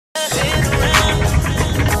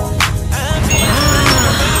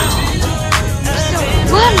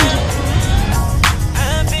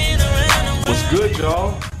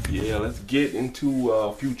y'all? Yeah, let's get into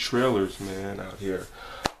a few trailers, man, out here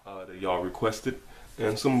that y'all requested,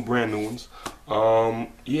 and some brand new ones.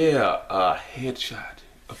 Headshot,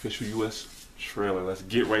 official US trailer. Let's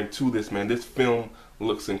get right into this, man. This film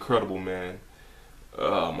looks incredible, man.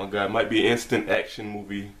 Oh my God, it might be an instant action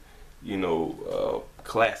movie, you know,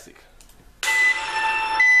 classic.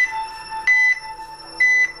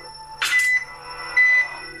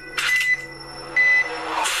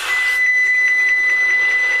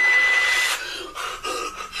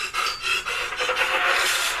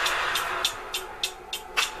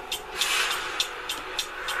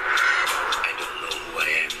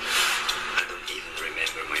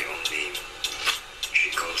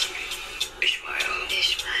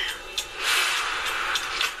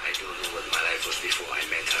 Before I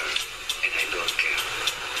met her, and I don't care.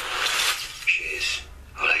 She is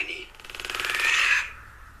all I need.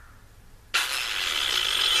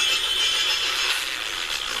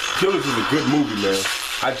 Killers is a good movie, man.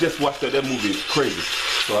 I just watched that. That movie is crazy.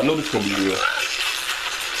 So I know this is gonna be real.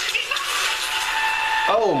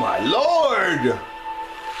 Oh my Lord!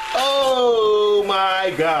 Oh my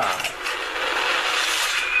God!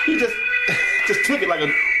 He just took it like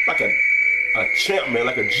a champ, man,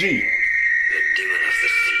 like a G.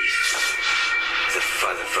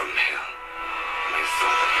 From hell, my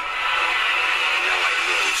father. Now I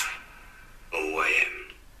know who I am.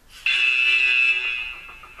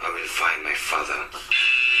 I will find my father.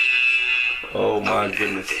 Oh my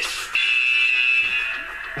goodness.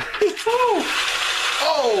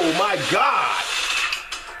 Oh my God.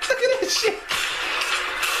 Look at this shit.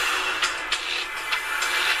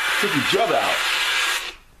 Took each other out.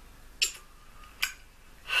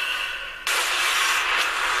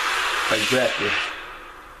 Exactly.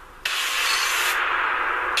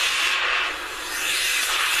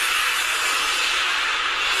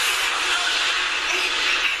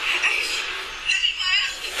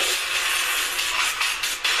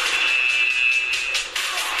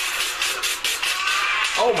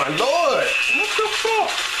 Oh my Lord! What the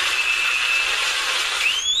fuck?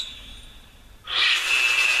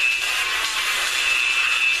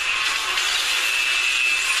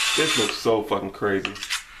 This looks so fucking crazy.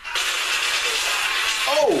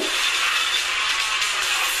 Oh!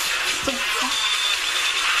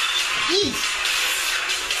 Yeesh.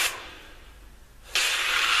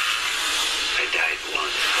 I died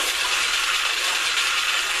once.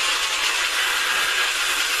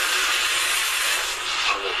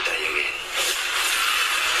 I won't die again.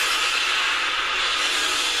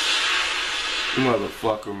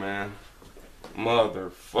 Motherfucker, man.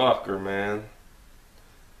 Motherfucker, man.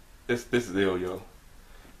 This is ill, yo.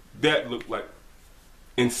 That looked like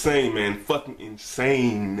insane, man. Fucking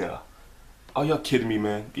insane. Are y'all kidding me,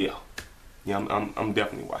 man? Yeah. Yeah, I'm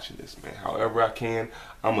definitely watching this, man. However I can,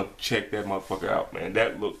 I'm gonna check that motherfucker out, man.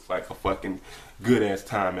 That looks like a fucking good ass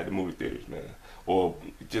time at the movie theaters, man. Or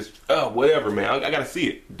just whatever, man. I gotta see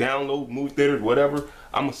it. Download movie theaters, whatever.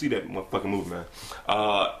 I'm gonna see that motherfucking movie, man.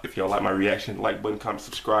 If y'all like my reaction, like button, comment,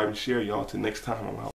 subscribe, and share. Y'all till next time. I'm out.